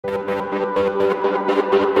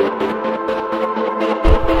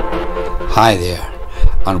Hi there,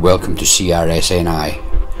 and welcome to CRS-NI.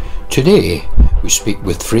 Today we speak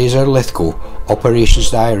with Fraser Lithgow, Operations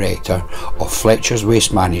Director of Fletchers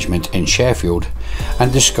Waste Management in Sheffield,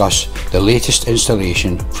 and discuss the latest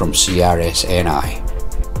installation from CRS-NI.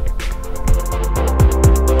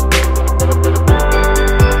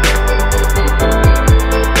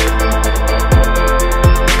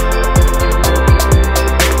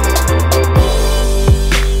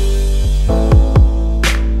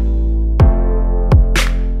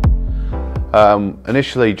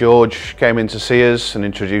 Initially, George came in to see us and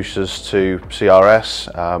introduced us to CRS.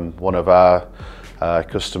 One of our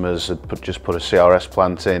customers had just put a CRS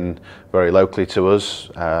plant in very locally to us.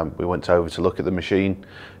 We went over to look at the machine.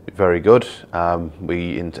 Very good.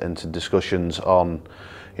 We entered discussions on,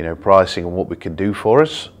 pricing and what we could do for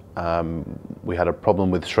us. We had a problem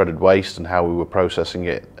with shredded waste and how we were processing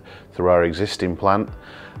it through our existing plant,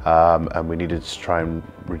 and we needed to try and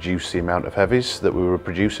reduce the amount of heavies that we were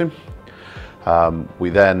producing. We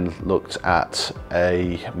then looked at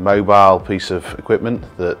a mobile piece of equipment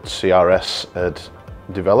that CRS had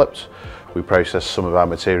developed. We processed some of our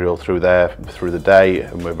material through there through the day,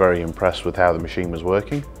 and we're very impressed with how the machine was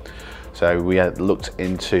working. So we had looked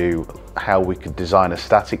into how we could design a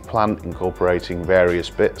static plant incorporating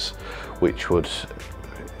various bits which would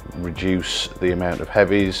reduce the amount of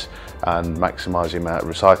heavies and maximise the amount of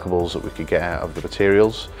recyclables that we could get out of the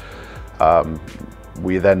materials.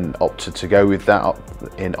 We then opted to go with that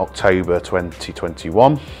in October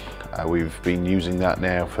 2021. We've been using that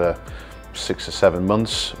now for 6 or 7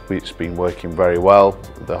 months. It's been working very well.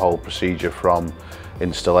 The whole procedure from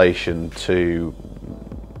installation to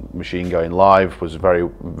machine going live was very,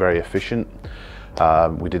 very efficient.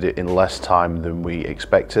 We did it in less time than we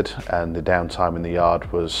expected, and the downtime in the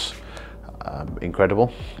yard was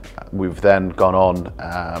incredible. We've then gone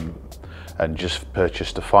on and just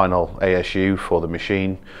purchased a final ASU for the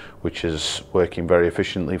machine, which is working very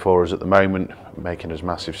efficiently for us at the moment, making us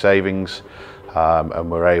massive savings, and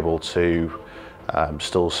we're able to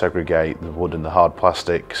still segregate the wood and the hard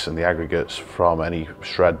plastics and the aggregates from any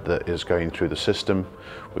shred that is going through the system.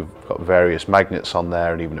 We've got various magnets on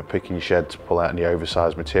there and even a picking shed to pull out any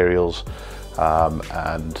oversized materials,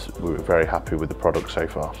 and we're very happy with the product so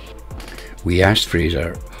far. We asked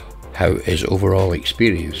Fraser how his overall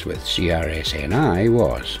experience with CRS-NI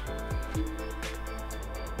was.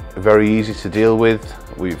 Very easy to deal with.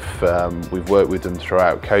 We've worked with them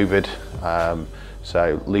throughout COVID,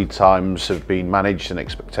 so lead times have been managed and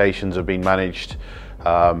expectations have been managed.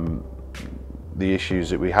 The issues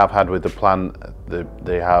that we have had with the plant,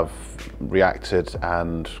 they have reacted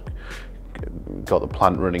and got the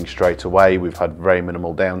plant running straight away. We've had very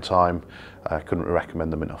minimal downtime. I couldn't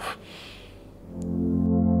recommend them enough.